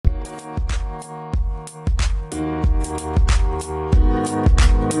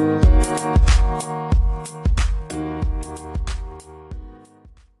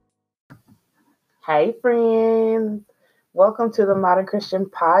Hey, friends. Welcome to the Modern Christian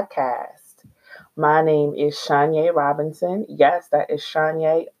Podcast. My name is Shanye Robinson. Yes, that is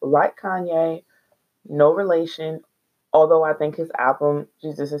Shanye, like Kanye, no relation. Although I think his album,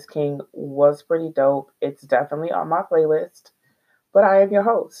 Jesus is King, was pretty dope. It's definitely on my playlist. But I am your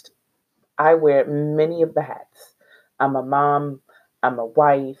host. I wear many of the hats. I'm a mom, I'm a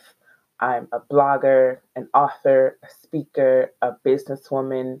wife, I'm a blogger, an author, a speaker, a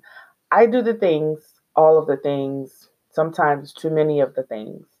businesswoman. I do the things, all of the things, sometimes too many of the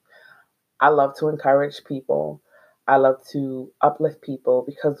things. I love to encourage people. I love to uplift people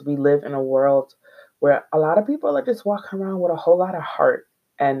because we live in a world where a lot of people are just walking around with a whole lot of heart.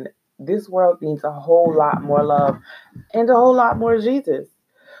 And this world needs a whole lot more love and a whole lot more Jesus.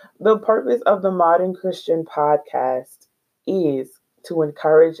 The purpose of the Modern Christian Podcast is to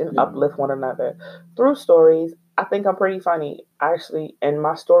encourage and uplift one another through stories. I think I'm pretty funny. Actually, and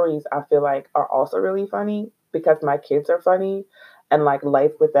my stories I feel like are also really funny because my kids are funny and like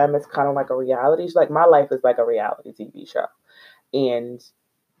life with them is kind of like a reality. Like my life is like a reality TV show. And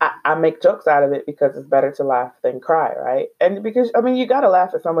I make jokes out of it because it's better to laugh than cry, right? And because I mean you gotta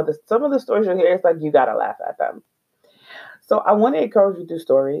laugh at some of the stories you hear, it's like you gotta laugh at them. So I want to encourage you through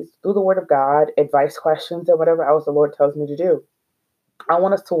stories, through the Word of God, advice questions, and whatever else the Lord tells me to do. I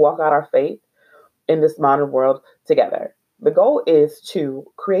want us to walk out our faith in this modern world together. The goal is to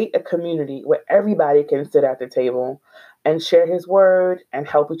create a community where everybody can sit at the table and share His Word and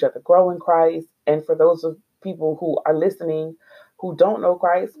help each other grow in Christ. And for those of people who are listening who don't know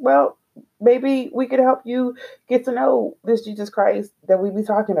Christ, well, maybe we could help you get to know this Jesus Christ that we be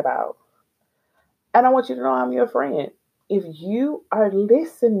talking about. And I want you to know I'm your friend. If you are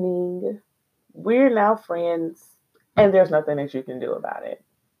listening, we're now friends, and there's nothing that you can do about it.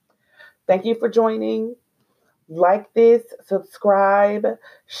 Thank you for joining. Like this, subscribe,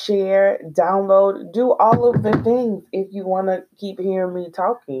 share, download, do all of the things. If you want to keep hearing me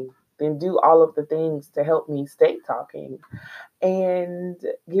talking, then do all of the things to help me stay talking. And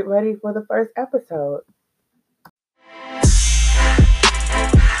get ready for the first episode.